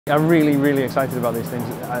I'm really excited about these things.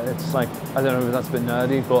 It's like, I don't know if that's a bit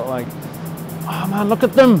nerdy, but like, oh man, look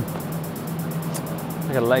at them!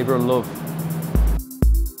 Like a labour of love.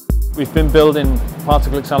 We've been building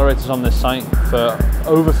particle accelerators on this site for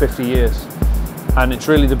over 50 years, and it's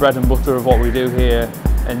really the bread and butter of what we do here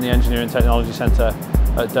in the Engineering Technology Centre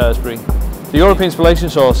at Daresbury. The European Spallation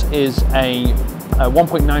Source is a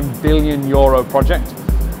 1.9 billion euro project,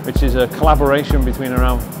 which is a collaboration between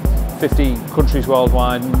around 50 countries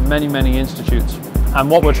worldwide, many institutes. And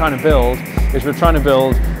what we're trying to build is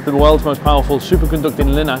the world's most powerful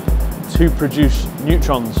superconducting linac to produce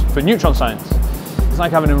neutrons for neutron science. It's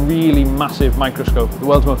like having a really massive microscope, the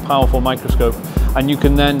world's most powerful microscope, and you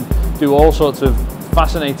can then do all sorts of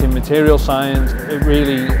fascinating material science. It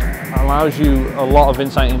really allows you a lot of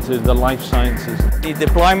insight into the life sciences. The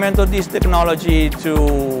deployment of this technology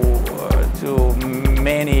to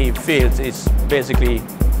many fields is basically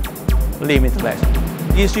limitless.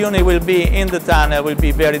 This unit will be in the tunnel, will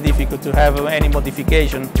be very difficult to have any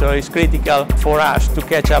modification, so it's critical for us to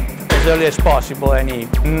catch up as early as possible any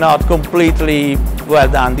not completely well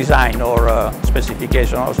done design or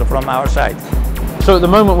specification also from our side. So at the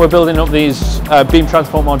moment we're building up these beam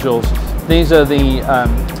transport modules. These are the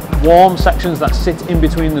warm sections that sit in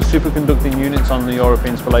between the superconducting units on the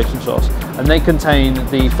European Spallation Source, and they contain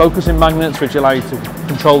the focusing magnets which allow you to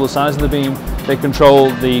control the size of the beam. They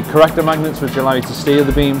control the corrector magnets which allow you to steer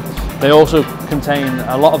the beam. They also contain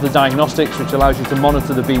a lot of the diagnostics which allows you to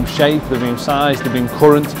monitor the beam shape, the beam size, the beam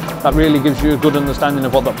current. That really gives you a good understanding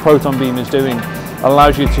of what that proton beam is doing. It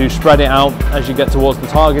allows you to spread it out as you get towards the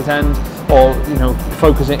target end, or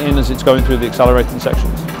focus it in as it's going through the accelerating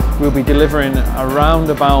sections. We'll be delivering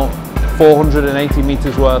around about 480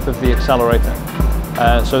 meters worth of the accelerator.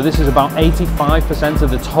 So this is about 85%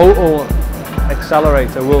 of the total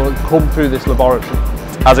accelerator will come through this laboratory.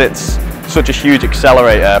 As it's such a huge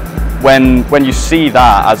accelerator, when you see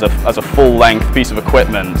that as a full-length piece of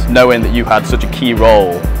equipment, knowing that you had such a key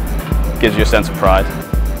role gives you a sense of pride.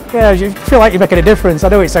 Yeah, you feel like you're making a difference. I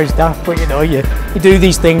know it sounds daft, but you do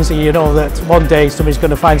these things and you know that one day somebody's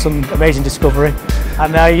going to find some amazing discovery,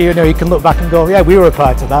 and now you can look back and go, yeah, we were a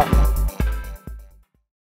part of that.